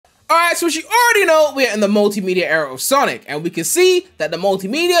Alright, so as you already know, we're in the multimedia era of Sonic, and we can see that the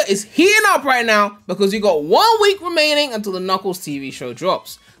multimedia is heating up right now because we got 1 week remaining until the Knuckles TV show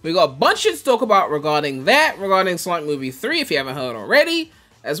drops. We got a bunch of shit to talk about regarding that, regarding Sonic Movie 3 if you haven't heard already,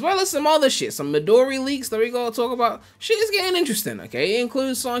 as well as some other shit, some Midori leaks that we gotta talk about. Shit is getting interesting, okay? It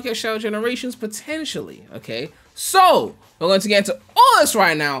includes Sonic X Shadow Generations potentially, okay? So, we're going to get into all this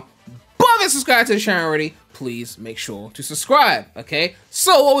right now. But if you subscribe to the channel already, please make sure to subscribe, okay?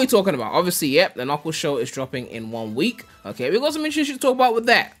 So, what are we talking about? Obviously, yep, the Knuckles show is dropping in 1 week, okay? We've got some interesting shit to talk about with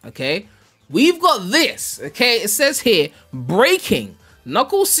that, okay? We've got this, okay? It says here, breaking.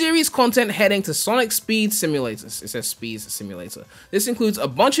 Knuckles series content heading to Sonic Speed Simulators. It says Speed Simulator. This includes a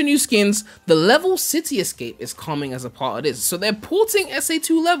bunch of new skins. The level City Escape is coming as a part of this. So they're porting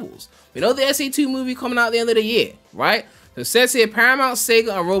SA2 levels. We know the SA2 movie coming out at the end of the year, right? So it says here, Paramount,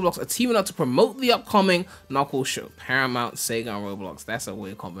 SEGA, and Roblox are teaming up to promote the upcoming Knuckles show. Paramount, SEGA, and Roblox. That's a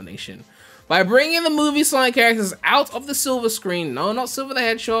weird combination. By bringing the movie Sonic characters out of the silver screen, no, not Silver the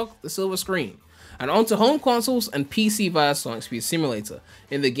Hedgehog, the silver screen, and onto home consoles and PC via Sonic Speed Simulator.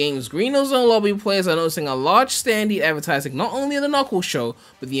 In the game's Green Hill Zone lobby, players are noticing a large standee advertising not only the Knuckles show,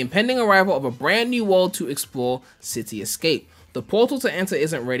 but the impending arrival of a brand new world to explore, City Escape. The portal to enter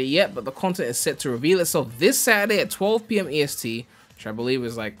isn't ready yet, but the content is set to reveal itself this Saturday at 12 PM EST, which I believe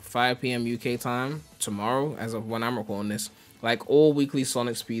is like 5 PM UK time, tomorrow, as of when I'm recording this, like all weekly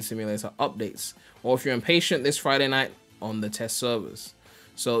Sonic Speed Simulator updates. Or if you're impatient, this Friday night on the test servers.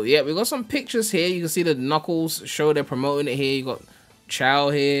 So yeah, we got some pictures here. You can see the Knuckles show, they're promoting it here. You got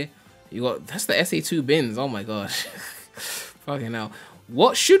Chow here. You got, that's the SA2 bins. Oh my gosh. Fucking hell.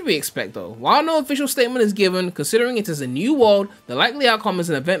 What should we expect though? While no official statement is given, considering it is a new world, the likely outcome is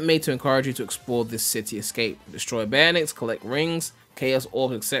an event made to encourage you to explore this city escape. Destroy bandits, collect rings, chaos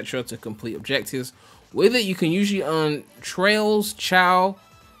orbs, etc. to complete objectives. With it, you can usually earn trails, Chow.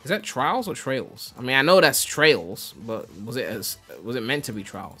 Is that trials or trails? I mean, I know that's trails, but was it meant to be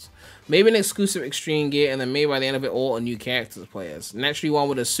trials? Maybe an exclusive extreme gear, and then maybe by the end of it all, a new character to play as. Naturally, one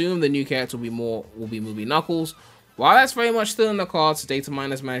would assume the new character will be movie Knuckles. While that's very much still in the cards, data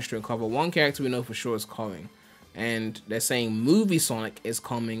miners managed to uncover one character we know for sure is coming, and they're saying movie Sonic is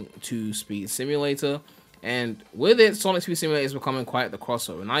coming to Speed Simulator, and with it, Sonic Speed Simulator is becoming quite the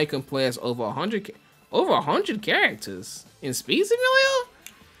crossover. Now you can play as over 100 characters in Speed Simulator.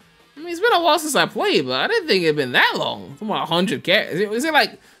 I mean, it's been a while since I played, but I didn't think it'd been that long. About 100 characters. Is it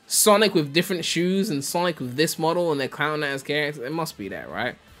like Sonic with different shoes and Sonic with this model and they're counting that as characters? It must be that,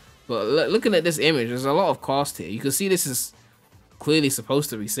 right? But looking at this image, there's a lot of cost here. You can see this is clearly supposed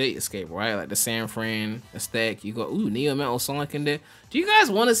to be City Escape, right? Like the San Fran aesthetic. You got, ooh, Neo Metal Sonic in there. Do you guys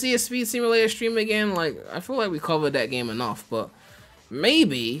want to see a Speed Simulator stream again? Like, I feel like we covered that game enough, but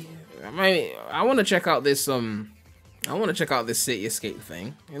maybe, I want to check out this, City Escape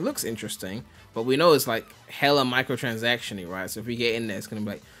thing. It looks interesting, but we know it's like hella microtransaction-y, right? So if we get in there, it's gonna be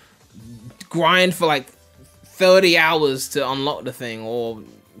like grind for like 30 hours to unlock the thing, or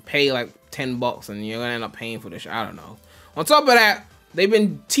pay like 10 bucks and you're gonna end up paying for this shit. I don't know. On top of that, they've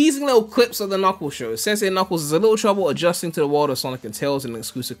been teasing little clips of the Knuckles show. It says here Knuckles is a little trouble adjusting to the world of Sonic and Tails in an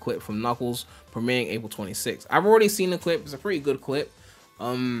exclusive clip from Knuckles premiering April 26th. I've already seen the clip. It's a pretty good clip.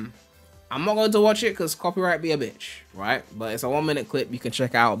 I'm not going to watch it because copyright be a bitch, right? But it's a 1-minute clip you can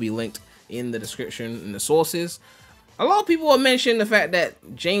check out. It'll be linked in the description and the sources. A lot of people have mentioned the fact that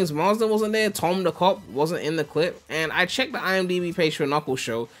James Marsden wasn't there, Tom the Cop wasn't in the clip, and I checked the IMDb page for Knuckles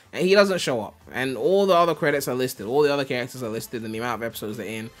show, and he doesn't show up. And all the other credits are listed, all the other characters are listed, and the amount of episodes they're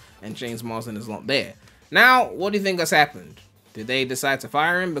in, and James Marsden is not there. Now, what do you think has happened? Did they decide to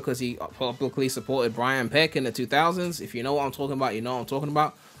fire him because he publicly supported Brian Peck in the 2000s? If you know what I'm talking about, you know what I'm talking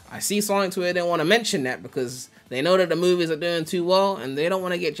about. I see Sonic Twitter didn't want to mention that because they know that the movies are doing too well, and they don't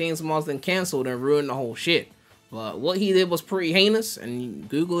want to get James Marsden cancelled and ruin the whole shit. But what he did was pretty heinous, and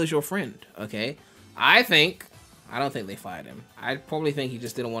Google is your friend, okay? I don't think they fired him. I probably think he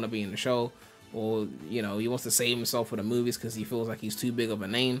just didn't want to be in the show, or, you know, he wants to save himself for the movies because he feels like he's too big of a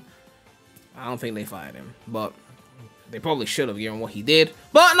name. I don't think they fired him, but they probably should have given what he did.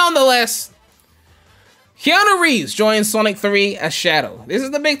 But nonetheless, Keanu Reeves joins Sonic 3 as Shadow. This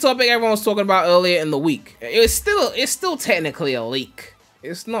is the big topic everyone was talking about earlier in the week. It's still technically a leak.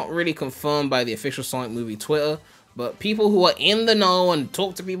 It's not really confirmed by the official Sonic movie Twitter, but people who are in the know and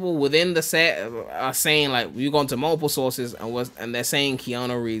talk to people within the set are saying, like, we've gone to multiple sources and they're saying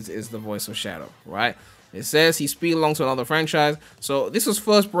Keanu Reeves is the voice of Shadow, right? It says he speed along to another franchise. So this was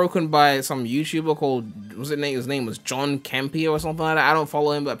first broken by some YouTuber called, his name was John Campia or something like that. I don't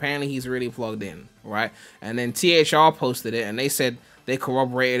follow him, but apparently he's really plugged in, right? And then THR posted it, and they said they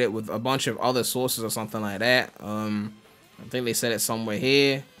corroborated it with a bunch of other sources or something like that. I think they said it somewhere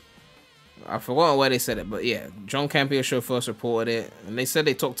here. I forgot where they said it, but yeah, John Campea show first reported it, and they said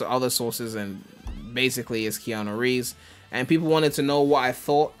they talked to other sources, and basically it's Keanu Reeves. And people wanted to know what I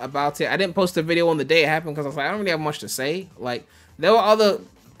thought about it. I didn't post a video on the day it happened because I was like, I don't really have much to say. Like, there were other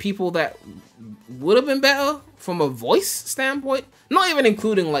people that would have been better from a voice standpoint, not even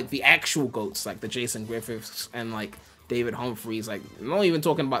including like the actual GOATs, like the Jason Griffiths and like David Humphries, like not even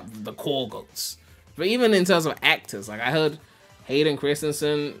talking about the core GOATs, but even in terms of actors, like I heard Hayden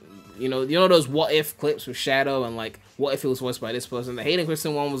Christensen, you know those what if clips with Shadow and like what if it was voiced by this person. The Hayden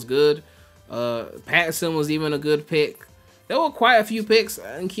Christensen one was good. Pattinson was even a good pick. There were quite a few picks,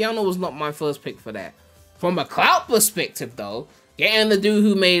 and Keanu was not my first pick for that. From a clout perspective, though, getting the dude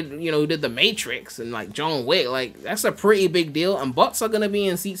who made, who did The Matrix and like John Wick, like that's a pretty big deal, and butts are gonna be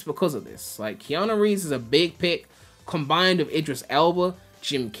in seats because of this. Like Keanu Reeves is a big pick, combined with Idris Elba,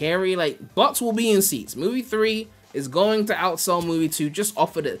 Jim Carrey. Like butts will be in seats. Movie 3 is going to outsell movie 2 just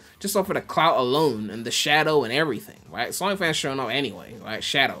off of the clout alone and the shadow and everything, right? Sonic fans showing up anyway, right?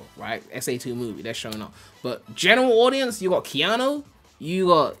 Shadow, right? SA2 movie, they're showing up. But general audience, you got Keanu, you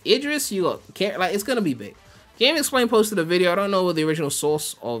got Idris, you got like it's gonna be big. Game Explain posted a video. I don't know what the original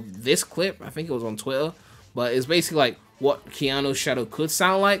source of this clip. I think it was on Twitter, but it's basically like what Keanu's shadow could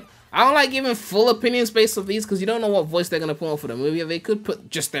sound like. I don't like giving full opinions based off these because you don't know what voice they're gonna put on for the movie. They could put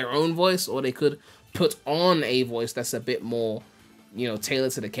just their own voice, or they could put on a voice that's a bit more,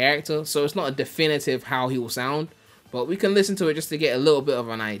 tailored to the character. So it's not a definitive how he will sound, but we can listen to it just to get a little bit of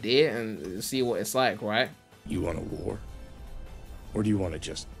an idea and see what it's like, right? You want a war? Or do you want to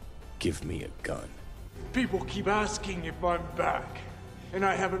just give me a gun? People keep asking if I'm back, and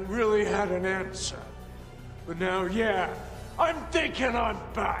I haven't really had an answer. But now, yeah, I'm thinking I'm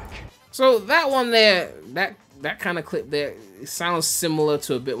back. So that one there, that kind of clip there, it sounds similar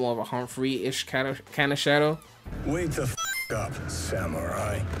to a bit more of a Humphrey-ish kind of shadow. Wake the f up,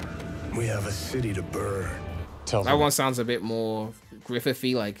 samurai. We have a city to burn. That one sounds a bit more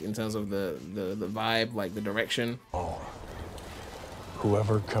Griffithy, like in terms of the vibe, like the direction. Oh,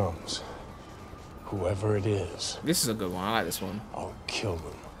 whoever comes, whoever it is. This is a good one. I like this one. I'll kill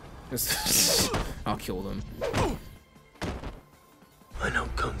them. I'll kill them. I know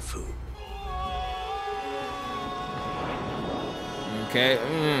kung fu. Okay.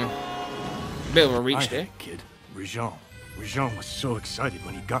 Bit of a reach there. Kid, Rajan was so excited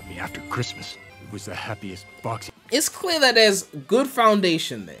when he got me after Christmas. It was the happiest boxing. It's clear that there's good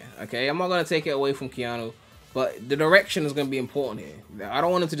foundation there, okay? I'm not going to take it away from Keanu, but the direction is going to be important here. I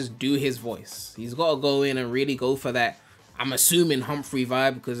don't want him to just do his voice. He's got to go in and really go for that, I'm assuming, Humphrey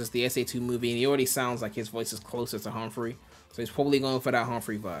vibe, because it's the SA2 movie, and he already sounds like his voice is closer to Humphrey. So he's probably going for that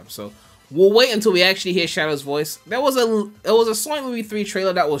Humphrey vibe. So we'll wait until we actually hear Shadow's voice. There was a Sonic Movie 3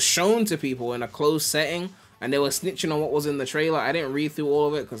 trailer that was shown to people in a closed setting, and they were snitching on what was in the trailer. I didn't read through all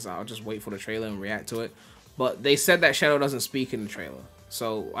of it because I'll just wait for the trailer and react to it. But they said that Shadow doesn't speak in the trailer.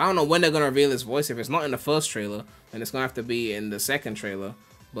 So I don't know when they're going to reveal his voice. If it's not in the first trailer, then it's going to have to be in the second trailer.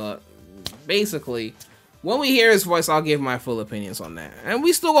 But basically, when we hear his voice, I'll give my full opinions on that. And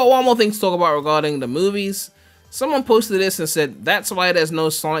we still got one more thing to talk about regarding the movies. Someone posted this and said, that's why there's no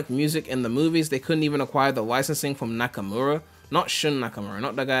Sonic music in the movies. They couldn't even acquire the licensing from Nakamura. Not Shun Nakamura,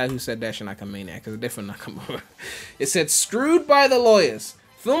 not the guy who said Dash Nakamaniac, it's a different Nakamura. It said, screwed by the lawyers.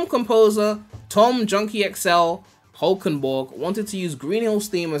 Film composer Tom Junkie XL Holkenborg wanted to use Green Hill's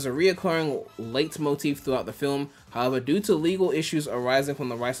theme as a reoccurring leitmotif throughout the film. However, due to legal issues arising from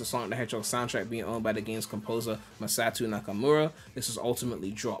the rights of Sonic the Hedgehog soundtrack being owned by the game's composer Masato Nakamura, this was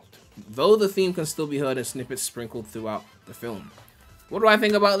ultimately dropped, though the theme can still be heard in snippets sprinkled throughout the film. What do I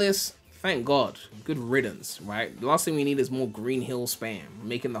think about this? Thank God. Good riddance, right? The last thing we need is more Green Hill spam,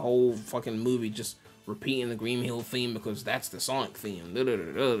 making the whole fucking movie just repeating the Green Hill theme because that's the Sonic theme.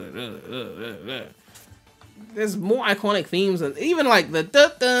 There's more iconic themes, and even like the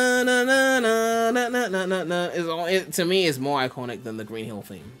to me is more iconic than the Green Hill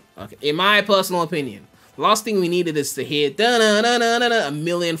theme. Okay, in my personal opinion, the last thing we needed is to hear a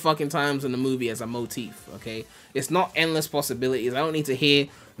million fucking times in the movie as a motif. Okay, it's not endless possibilities. I don't need to hear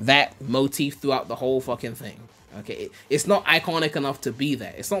that motif throughout the whole fucking thing. Okay, it's not iconic enough to be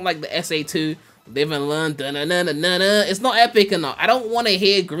that. It's not like the SA2 Live and Learn. It's not epic enough. I don't want to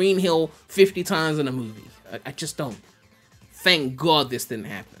hear Green Hill 50 times in a movie. I just don't. Thank God this didn't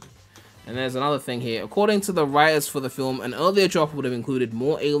happen. And there's another thing here. According to the writers for the film, an earlier drop would have included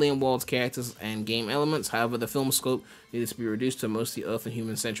more alien worlds, characters, and game elements. However, the film's scope needed to be reduced to a mostly Earth and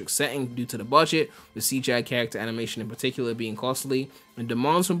human-centric setting due to the budget, with CGI character animation in particular being costly, and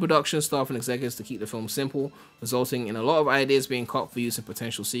demands from production staff and executives to keep the film simple, resulting in a lot of ideas being cut for use in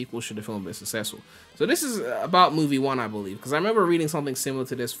potential sequels should the film be successful. So this is about movie 1, I believe, because I remember reading something similar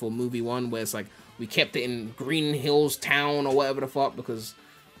to this for movie 1, where it's like, we kept it in Green Hills Town or whatever the fuck, because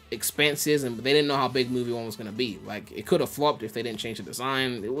expenses, and they didn't know how big movie 1 was going to be. Like, it could have flopped if they didn't change the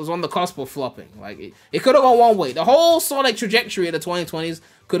design. It was on the cusp of flopping. Like, it could have gone one way. The whole Sonic trajectory of the 2020s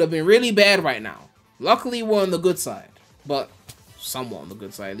could have been really bad right now. Luckily, we're on the good side, but somewhat on the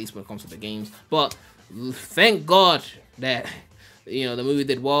good side, at least when it comes to the games. But thank God that, you know, the movie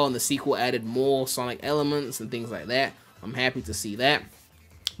did well and the sequel added more Sonic elements and things like that. I'm happy to see that.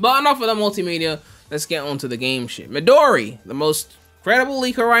 But enough of the multimedia. Let's get on to the game shit. Midori, the most credible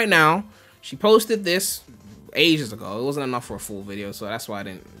leaker right now, she posted this ages ago. It wasn't enough for a full video, so that's why I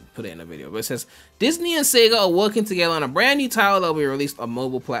didn't put it in a video. But it says, Disney and SEGA are working together on a brand new title that will be released on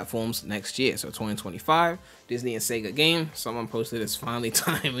mobile platforms next year, so 2025. Disney and SEGA game. Someone posted it's finally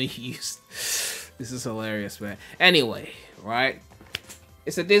time we used. This is hilarious, man. Anyway, right?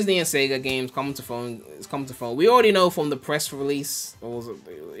 It's a Disney and SEGA game. It's coming to phone. It's coming to phone. We already know from the press release.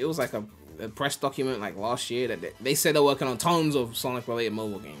 It was like a press document like last year that they said they're working on tons of Sonic related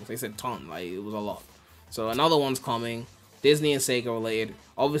mobile games. They said ton, like it was a lot. So another one's coming, Disney and SEGA related.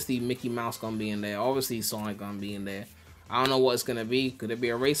 Obviously Mickey Mouse gonna be in there. Obviously Sonic gonna be in there. I don't know what it's gonna be. Could it be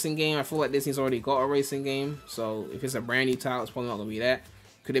a racing game? I feel like Disney's already got a racing game. So if it's a brand new title, it's probably not gonna be that.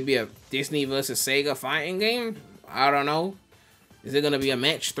 Could it be a Disney versus SEGA fighting game? I don't know. Is it gonna be a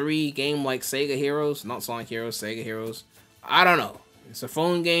match 3 game like Sega Heroes? Not Sonic Heroes, Sega Heroes. I don't know. It's a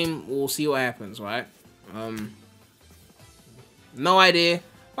phone game. We'll see what happens, right? No idea.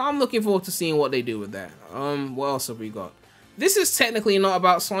 But I'm looking forward to seeing what they do with that. What else have we got? This is technically not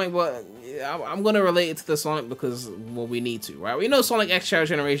about Sonic, but I'm going to relate it to the Sonic because, well, we need to, right? We know Sonic X Shadow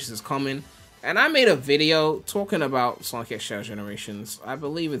Generations is coming. And I made a video talking about Sonic X Shadow Generations. I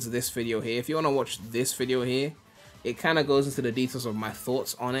believe it's this video here. If you want to watch this video here, it kind of goes into the details of my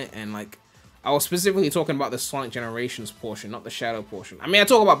thoughts on it. And, like, I was specifically talking about the Sonic Generations portion, not the Shadow portion. I mean, I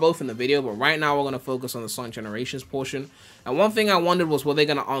talk about both in the video, but right now we're going to focus on the Sonic Generations portion. And one thing I wondered was, were they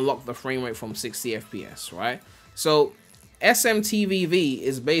going to unlock the frame rate from 60 FPS, right? So, SMTVV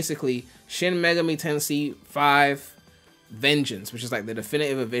is basically Shin Megami Tensei 5 Vengeance, which is like the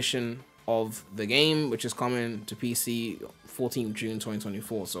definitive edition of the game, which is coming to PC 14th June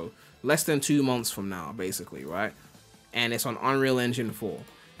 2024. So, less than 2 months from now, basically, right? And it's on Unreal Engine 4.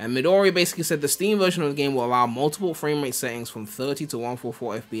 And Midori basically said the Steam version of the game will allow multiple frame rate settings from 30 to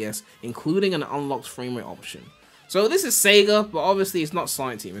 144 FPS, including an unlocked frame rate option. So this is SEGA, but obviously it's not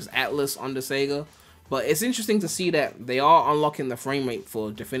Sonic Team, it's Atlas under SEGA. But it's interesting to see that they are unlocking the frame rate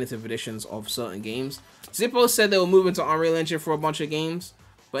for definitive editions of certain games. Zippo said they were moving to Unreal Engine for a bunch of games.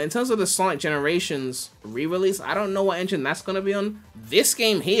 But in terms of the Sonic Generations re-release, I don't know what engine that's going to be on. This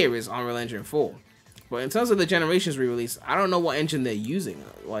game here is Unreal Engine 4. But in terms of the Generations re-release, I don't know what engine they're using.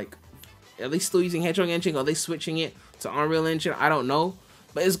 Like, are they still using Hedgehog Engine? Are they switching it to Unreal Engine? I don't know.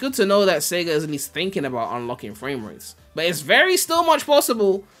 But it's good to know that SEGA is at least thinking about unlocking frame rates. But it's very still much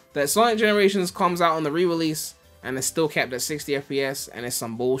possible that Sonic Generations comes out on the re-release and it's still capped at 60 FPS and it's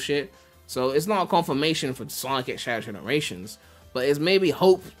some bullshit. So it's not a confirmation for Sonic X Shadow Generations. But it's maybe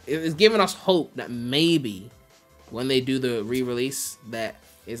hope. It's giving us hope that maybe when they do the re-release that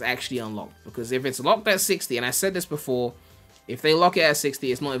is actually unlocked. Because if it's locked at 60, and I said this before, if they lock it at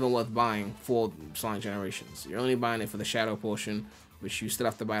 60, it's not even worth buying for Sonic Generations. You're only buying it for the Shadow portion, which you still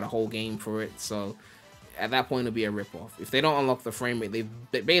have to buy the whole game for it. So at that point, it'll be a ripoff. If they don't unlock the frame rate,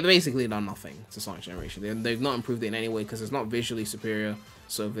 they've basically done nothing to Sonic Generation. They've not improved it in any way because it's not visually superior.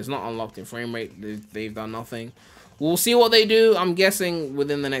 So if it's not unlocked in frame rate, they've done nothing. We'll see what they do. I'm guessing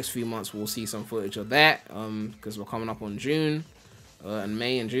within the next few months, we'll see some footage of that because we're coming up on June. In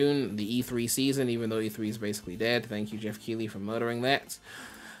May and June, the E3 season, even though E3 is basically dead. Thank you, Jeff Keighley, for murdering that.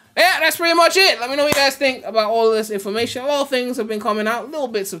 Yeah, that's pretty much it. Let me know what you guys think about all of this information. A lot of things have been coming out. Little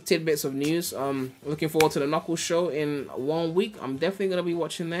bits of tidbits of news. Looking forward to the Knuckles show in 1 week. I'm definitely going to be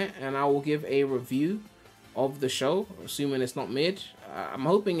watching that, and I will give a review of the show, assuming it's not mid. I'm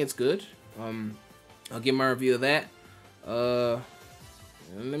hoping it's good. I'll give my review of that.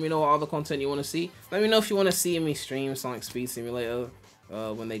 And let me know what other content you want to see. Let me know if you want to see me stream Sonic Speed Simulator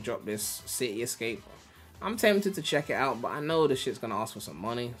when they drop this City Escape. I'm tempted to check it out, but I know this shit's going to ask for some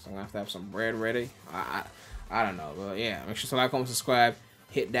money, so I'm going to have some bread ready. I don't know, but yeah, make sure to like, comment, subscribe,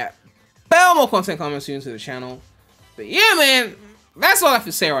 hit that bell. More content coming soon to the channel. But yeah, man, That's all I have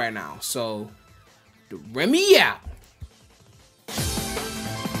to say right now. So, the Remy out.